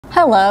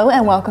Hello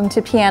and welcome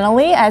to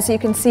Pianoly. As you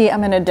can see,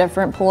 I'm in a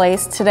different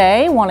place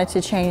today. Wanted to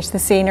change the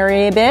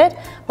scenery a bit,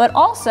 but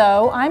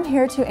also I'm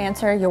here to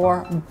answer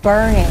your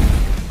burning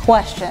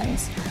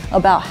questions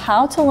about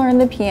how to learn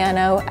the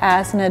piano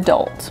as an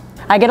adult.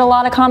 I get a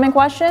lot of common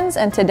questions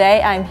and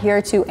today I'm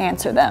here to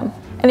answer them.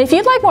 And if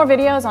you'd like more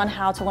videos on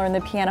how to learn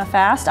the piano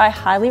fast, I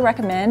highly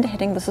recommend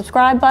hitting the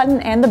subscribe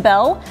button and the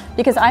bell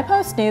because I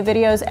post new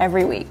videos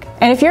every week.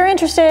 And if you're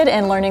interested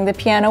in learning the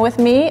piano with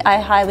me,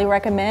 I highly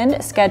recommend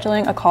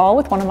scheduling a call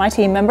with one of my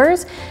team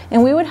members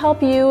and we would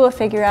help you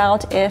figure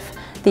out if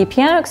the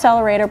Piano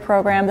Accelerator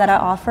program that I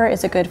offer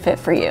is a good fit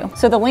for you.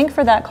 So the link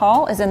for that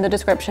call is in the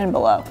description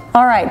below.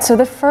 All right, so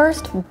the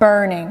first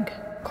burning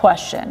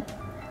question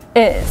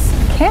is,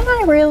 can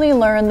I really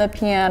learn the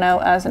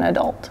piano as an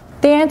adult?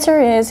 The answer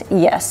is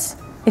yes.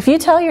 If you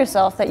tell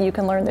yourself that you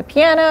can learn the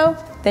piano,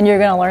 then you're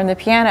gonna learn the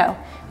piano.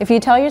 If you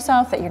tell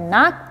yourself that you're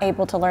not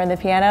able to learn the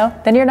piano,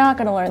 then you're not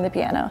gonna learn the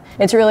piano.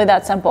 It's really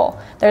that simple.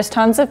 There's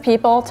tons of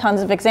people,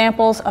 tons of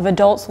examples of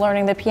adults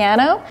learning the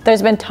piano.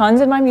 There's been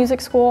tons in my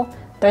music school.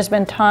 There's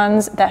been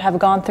tons that have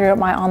gone through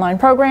my online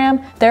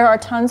program. There are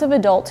tons of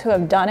adults who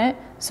have done it.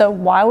 So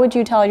why would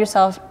you tell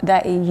yourself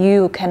that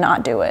you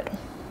cannot do it?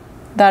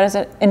 That is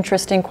an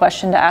interesting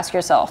question to ask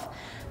yourself.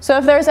 So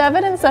if there's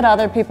evidence that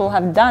other people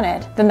have done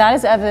it, then that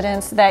is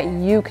evidence that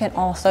you can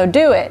also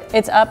do it.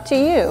 It's up to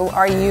you.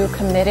 Are you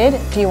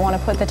committed? Do you want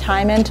to put the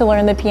time in to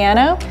learn the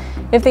piano?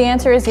 If the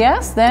answer is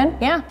yes, then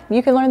yeah,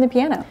 you can learn the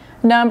piano.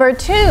 Number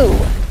 2,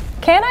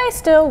 can I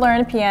still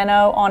learn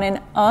piano on an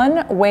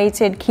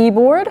unweighted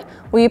keyboard?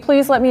 Will you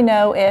please let me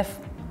know if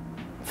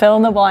fill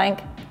in the blank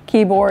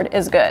keyboard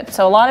is good?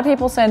 So a lot of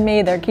people send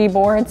me their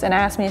keyboards and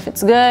ask me if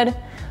it's good.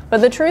 But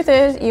the truth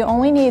is, you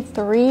only need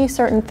 3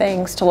 certain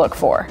things to look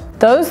for.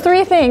 Those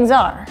 3 things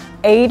are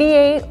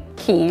 88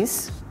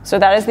 keys, so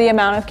that is the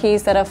amount of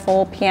keys that a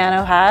full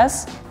piano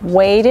has.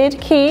 Weighted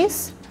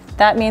keys,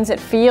 that means it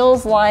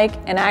feels like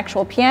an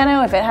actual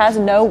piano. If it has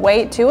no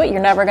weight to it,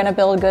 you're never gonna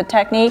build good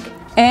technique.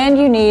 And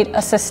you need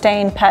a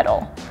sustain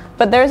pedal.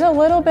 But there's a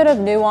little bit of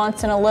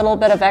nuance and a little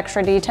bit of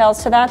extra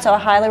details to that, so I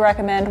highly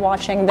recommend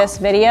watching this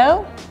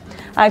video.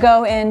 I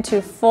go into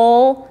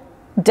full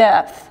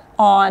depth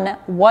on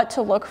what to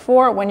look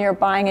for when you're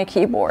buying a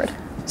keyboard.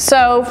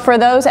 So for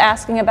those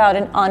asking about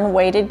an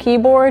unweighted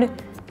keyboard,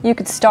 you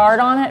could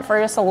start on it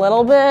for just a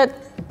little bit,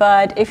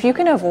 but if you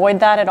can avoid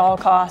that at all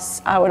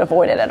costs, I would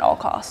avoid it at all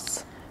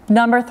costs.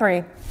 Number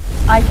 3,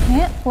 I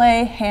can't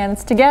play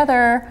hands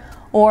together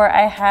or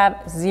I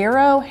have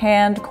 0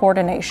 hand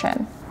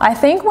coordination. I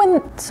think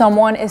when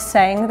someone is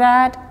saying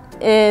that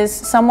is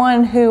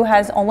someone who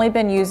has only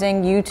been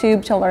using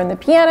YouTube to learn the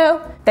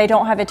piano, they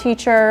don't have a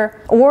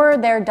teacher, or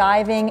they're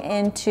diving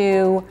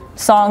into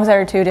songs that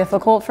are too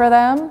difficult for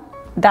them.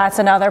 That's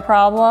another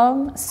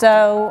problem.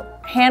 So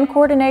hand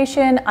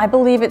coordination, I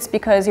believe it's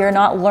because you're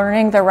not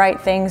learning the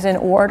right things in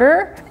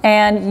order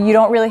and you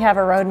don't really have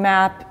a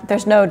roadmap.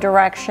 There's no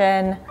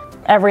direction.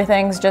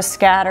 Everything's just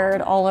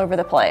scattered all over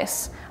the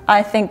place.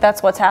 I think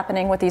that's what's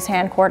happening with these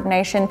hand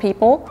coordination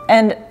people,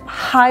 and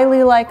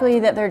highly likely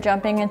that they're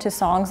jumping into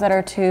songs that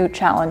are too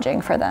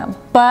challenging for them.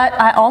 But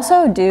I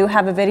also do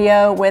have a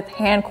video with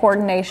hand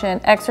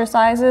coordination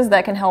exercises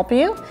that can help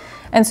you.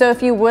 And so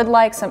if you would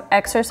like some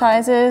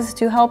exercises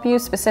to help you,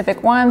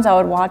 specific ones, I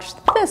would watch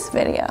this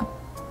video.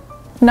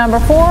 Number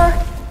 4,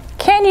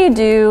 can you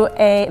do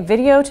a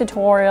video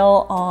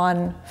tutorial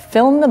on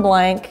fill in the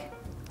blank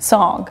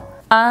song?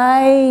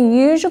 I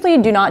usually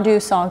do not do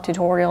song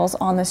tutorials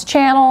on this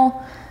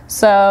channel,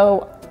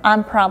 so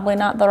I'm probably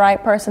not the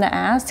right person to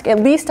ask. At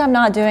least I'm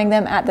not doing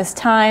them at this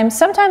time.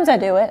 Sometimes I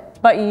do it,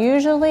 but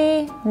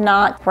usually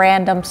not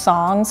random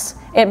songs.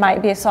 It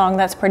might be a song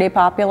that's pretty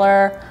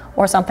popular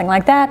or something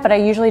like that, but I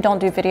usually don't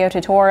do video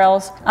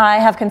tutorials. I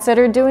have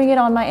considered doing it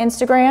on my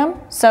Instagram,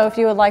 so if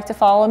you would like to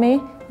follow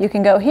me, you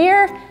can go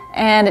here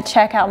and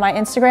check out my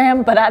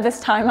Instagram, but at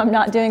this time I'm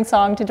not doing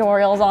song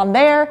tutorials on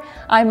there.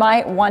 I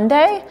might one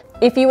day.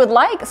 If you would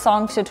like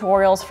song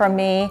tutorials from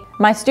me,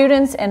 my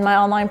students in my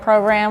online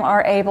program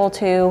are able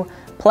to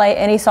play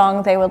any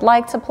song they would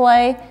like to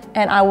play,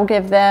 and I will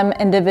give them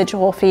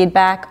individual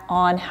feedback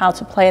on how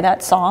to play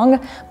that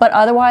song. But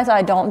otherwise,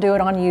 I don't do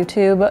it on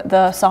YouTube,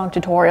 the song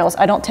tutorials.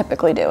 I don't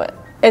typically do it.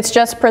 It's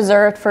just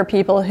preserved for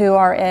people who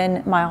are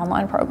in my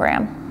online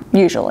program,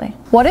 usually.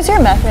 What is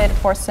your method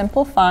for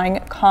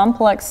simplifying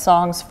complex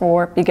songs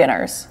for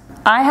beginners?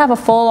 I have a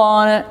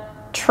full-on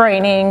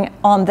training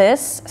on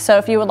this, so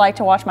if you would like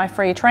to watch my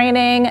free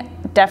training,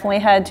 definitely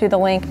head to the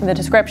link in the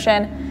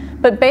description.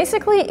 But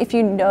basically, if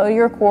you know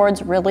your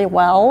chords really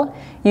well,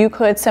 you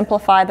could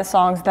simplify the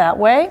songs that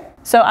way.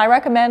 So I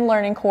recommend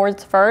learning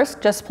chords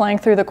first, just playing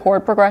through the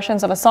chord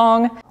progressions of a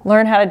song,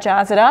 learn how to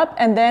jazz it up,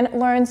 and then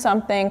learn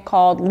something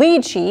called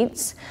lead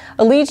sheets.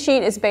 A lead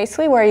sheet is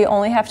basically where you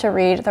only have to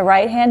read the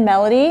right hand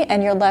melody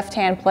and your left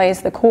hand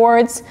plays the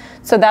chords.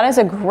 So that is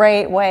a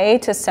great way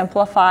to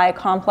simplify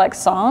complex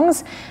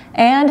songs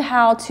and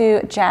how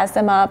to jazz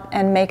them up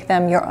and make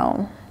them your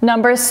own.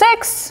 Number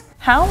 6,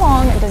 How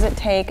long does it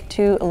take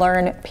to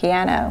learn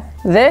piano?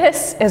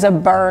 This is a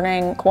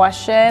burning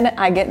question.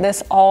 I get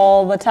this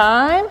all the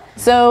time.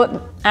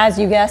 So as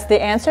you guessed, the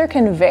answer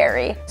can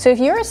vary. So if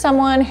you're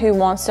someone who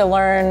wants to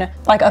learn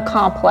like a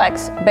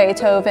complex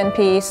Beethoven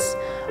piece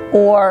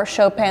or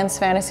Chopin's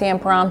Fantasy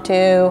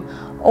Impromptu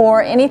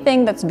or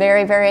anything that's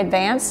very, very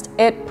advanced,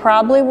 it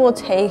probably will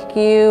take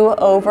you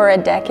over a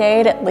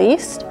decade at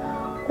least,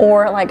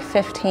 or like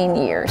 15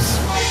 years.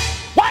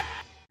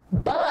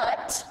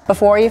 But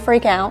before you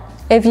freak out,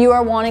 if you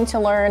are wanting to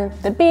learn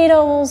the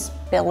Beatles,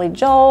 Billy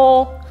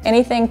Joel,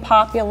 anything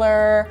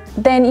popular,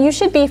 then you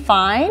should be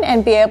fine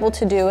and be able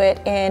to do it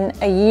in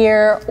a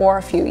year or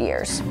a few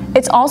years.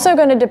 It's also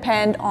going to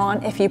depend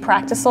on if you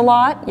practice a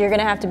lot. You're going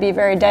to have to be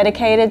very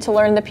dedicated to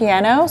learn the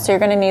piano, so you're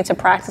going to need to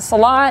practice a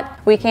lot.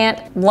 We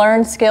can't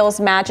learn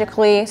skills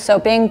magically, so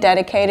being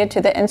dedicated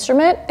to the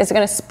instrument is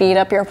going to speed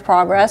up your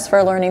progress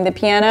for learning the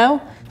piano.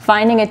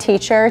 Finding a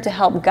teacher to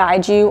help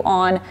guide you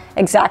on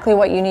exactly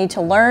what you need to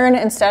learn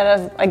instead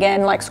of,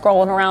 again, like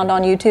scrolling around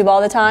on YouTube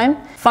all the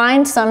time.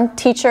 Find some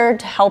teacher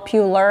to help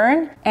you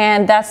learn,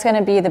 and that's going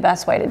to be the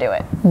best way to do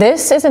it.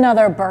 This is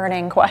another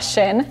burning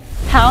question.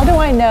 How do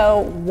I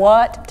know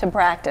what to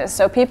practice?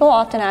 So people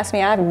often ask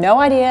me, I have no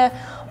idea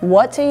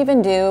what to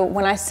even do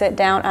when I sit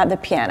down at the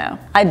piano.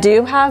 I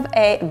do have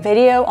a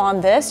video on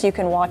this. You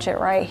can watch it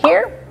right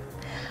here.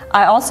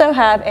 I also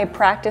have a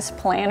practice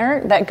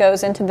planner that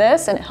goes into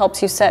this and it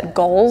helps you set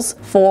goals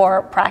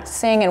for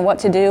practicing and what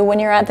to do when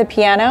you're at the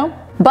piano.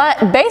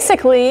 But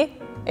basically,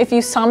 if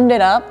you summed it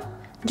up,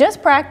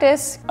 just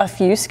practice a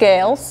few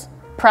scales,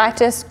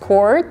 practice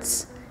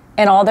chords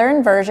and all their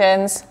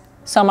inversions,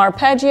 some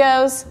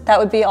arpeggios, that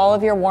would be all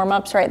of your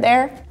warm-ups right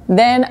there.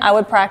 Then I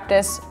would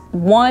practice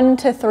 1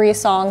 to 3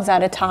 songs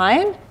at a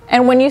time.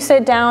 And when you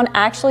sit down,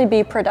 actually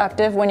be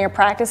productive when you're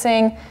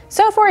practicing.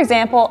 So for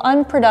example,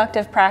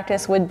 unproductive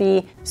practice would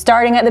be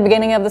starting at the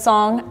beginning of the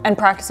song and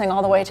practicing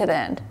all the way to the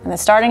end. And then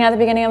starting at the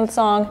beginning of the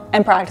song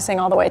and practicing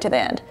all the way to the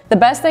end. The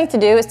best thing to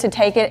do is to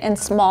take it in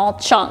small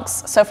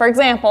chunks. So for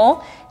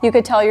example, you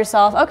could tell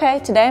yourself, okay,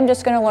 today I'm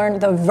just gonna learn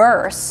the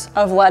verse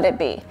of Let It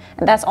Be.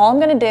 And that's all I'm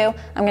gonna do.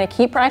 I'm gonna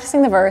keep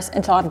practicing the verse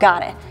until I've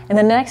got it. And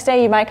the next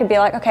day you might could be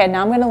like, okay,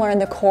 now I'm gonna learn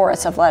the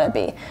chorus of Let It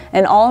Be.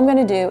 And all I'm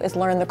gonna do is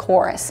learn the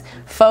chorus.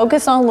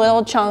 Focus on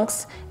little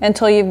chunks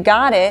until you've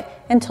got it,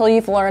 until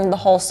you've learned the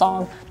whole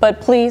song.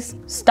 But please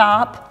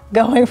stop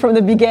going from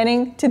the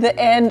beginning to the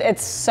end.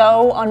 It's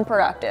so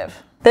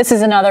unproductive. This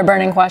is another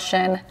burning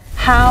question.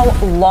 How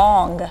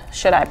long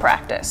should I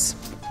practice?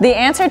 The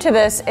answer to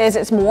this is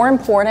it's more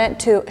important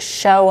to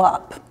show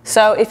up.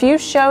 So if you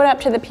showed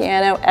up to the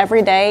piano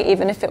every day,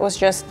 even if it was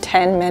just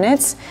 10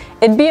 minutes,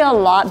 it'd be a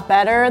lot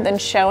better than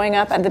showing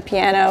up at the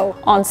piano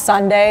on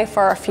Sunday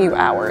for a few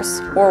hours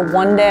or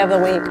one day of the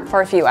week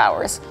for a few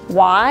hours.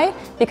 Why?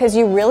 Because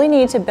you really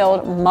need to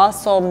build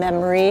muscle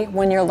memory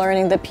when you're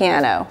learning the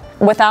piano.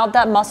 Without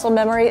that muscle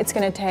memory, it's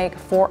going to take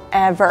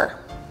forever.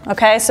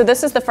 Okay, so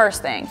this is the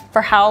first thing.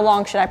 For how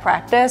long should I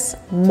practice?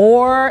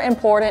 More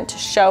important to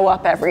show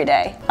up every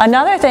day.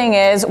 Another thing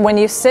is when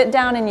you sit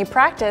down and you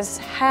practice,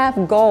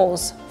 have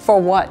goals for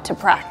what to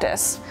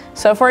practice.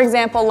 So for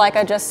example, like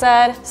I just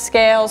said,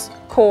 scales,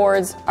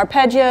 chords,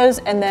 arpeggios,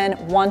 and then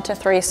 1 to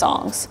 3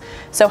 songs.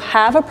 So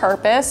have a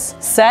purpose,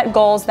 set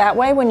goals. That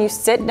way when you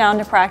sit down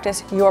to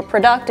practice, you're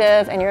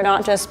productive and you're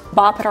not just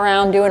bopping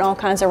around doing all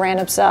kinds of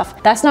random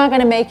stuff. That's not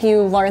gonna make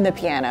you learn the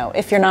piano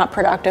if you're not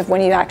productive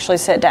when you actually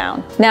sit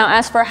down. Now,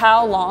 as for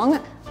how long,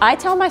 I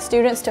tell my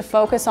students to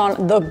focus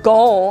on the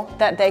goal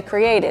that they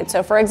created.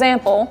 So for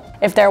example,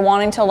 if they're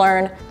wanting to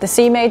learn the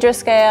C major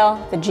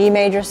scale, the G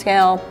major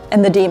scale,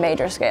 and the D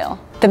major scale,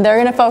 then they're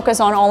gonna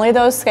focus on only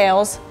those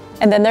scales,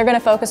 and then they're gonna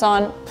focus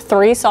on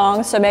 3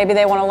 songs. So maybe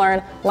they wanna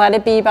learn Let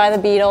It Be by the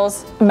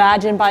Beatles,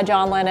 Imagine by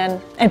John Lennon,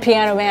 and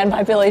Piano Man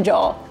by Billy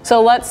Joel.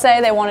 So let's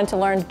say they wanted to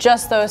learn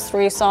just those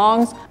 3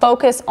 songs.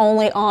 Focus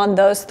only on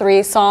those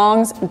 3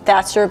 songs.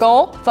 That's your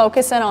goal.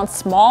 Focus in on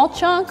small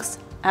chunks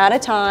at a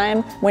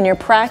time when you're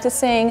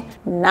practicing,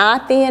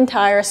 not the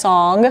entire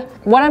song.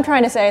 What I'm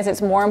trying to say is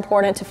it's more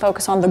important to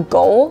focus on the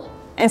goal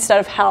instead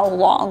of how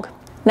long.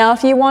 Now,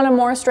 if you want a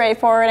more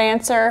straightforward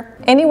answer,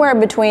 anywhere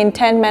between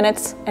 10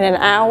 minutes and an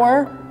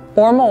hour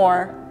or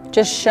more,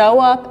 just show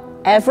up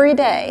every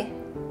day,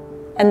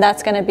 and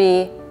that's gonna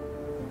be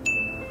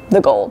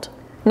the gold.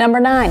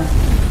 Number 9,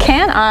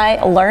 can I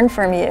learn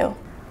from you?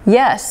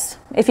 Yes,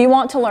 if you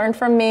want to learn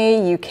from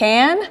me, you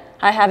can.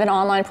 I have an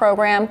online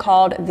program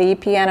called the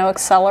Piano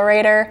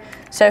Accelerator.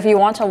 So if you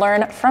want to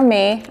learn from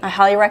me, I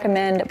highly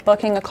recommend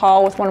booking a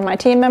call with one of my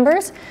team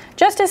members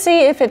just to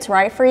see if it's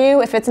right for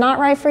you. If it's not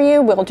right for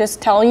you, we'll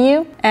just tell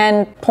you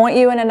and point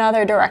you in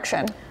another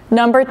direction.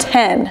 Number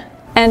 10,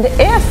 and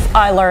if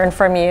I learn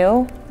from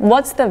you,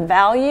 what's the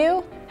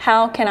value?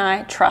 How can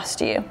I trust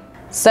you?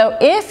 So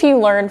if you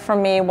learn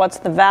from me, what's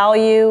the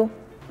value?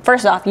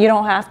 First off, you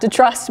don't have to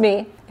trust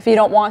me. If you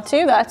don't want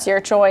to, that's your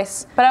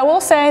choice. But I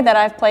will say that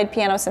I've played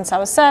piano since I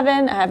was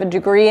 7. I have a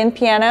degree in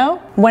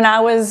piano. When I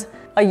was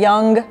a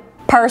young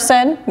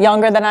person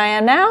younger than I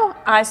am now,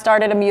 I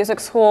started a music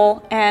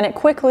school and it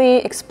quickly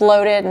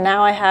exploded.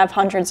 Now I have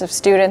hundreds of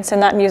students in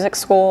that music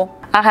school.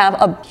 I have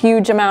a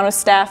huge amount of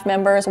staff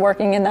members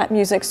working in that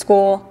music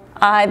school.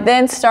 I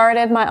then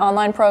started my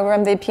online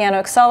program, the Piano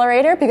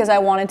Accelerator, because I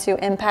wanted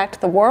to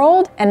impact the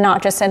world and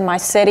not just in my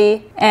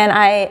city. And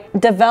I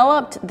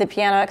developed the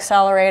Piano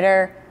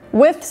Accelerator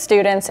with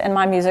students in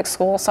my music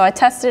school. So I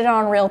tested it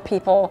on real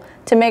people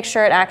to make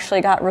sure it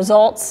actually got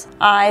results.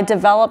 I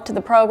developed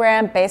the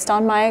program based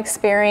on my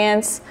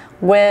experience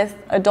with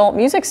adult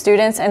music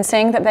students and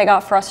seeing that they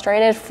got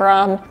frustrated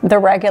from the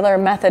regular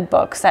method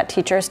books that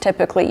teachers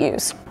typically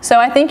use. So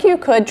I think you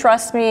could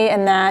trust me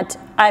in that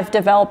I've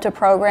developed a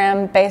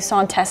program based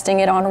on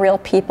testing it on real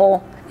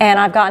people. And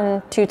I've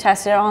gotten to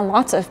test it on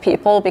lots of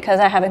people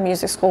because I have a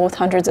music school with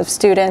hundreds of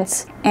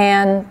students.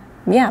 And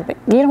yeah, but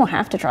you don't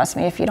have to trust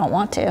me if you don't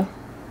want to.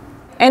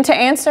 And to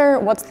answer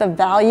what's the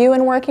value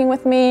in working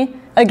with me,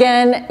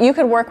 again, you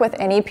could work with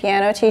any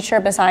piano teacher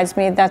besides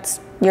me,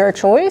 that's your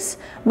choice.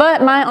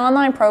 But my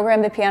online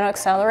program, the Piano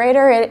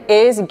Accelerator, it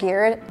is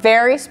geared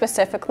very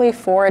specifically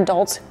for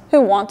adults who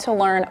want to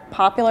learn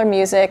popular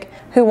music,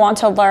 who want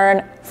to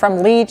learn from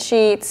lead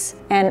sheets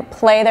and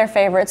play their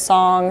favorite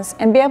songs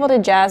and be able to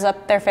jazz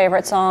up their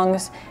favorite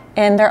songs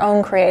in their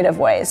own creative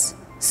ways.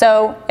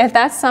 So if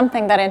that's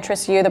something that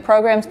interests you, the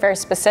program's very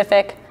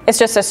specific. It's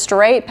just a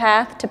straight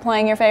path to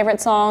playing your favorite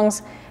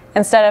songs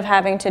instead of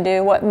having to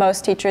do what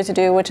most teachers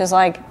do, which is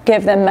like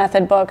give them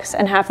method books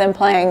and have them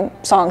playing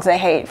songs they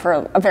hate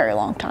for a very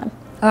long time.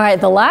 All right,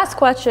 the last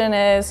question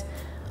is,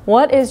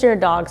 what is your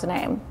dog's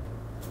name?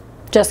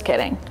 Just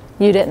kidding,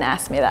 you didn't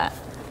ask me that.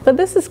 But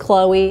this is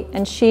Chloe,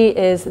 and she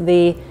is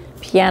the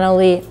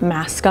Pianoly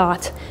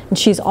mascot, and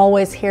she's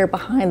always here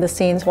behind the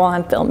scenes while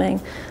I'm filming.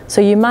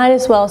 So you might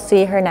as well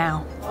see her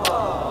now.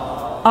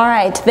 All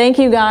right, thank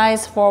you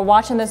guys for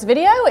watching this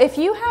video. If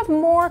you have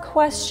more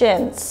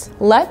questions,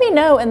 let me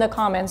know in the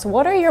comments.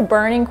 What are your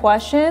burning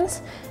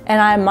questions?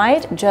 And I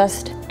might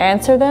just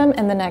answer them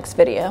in the next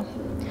video.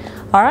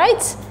 All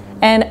right,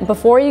 and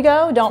before you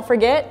go, don't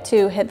forget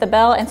to hit the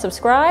bell and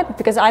subscribe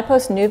because I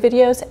post new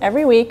videos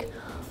every week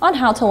on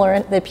how to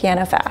learn the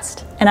piano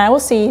fast. And I will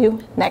see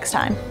you next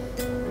time.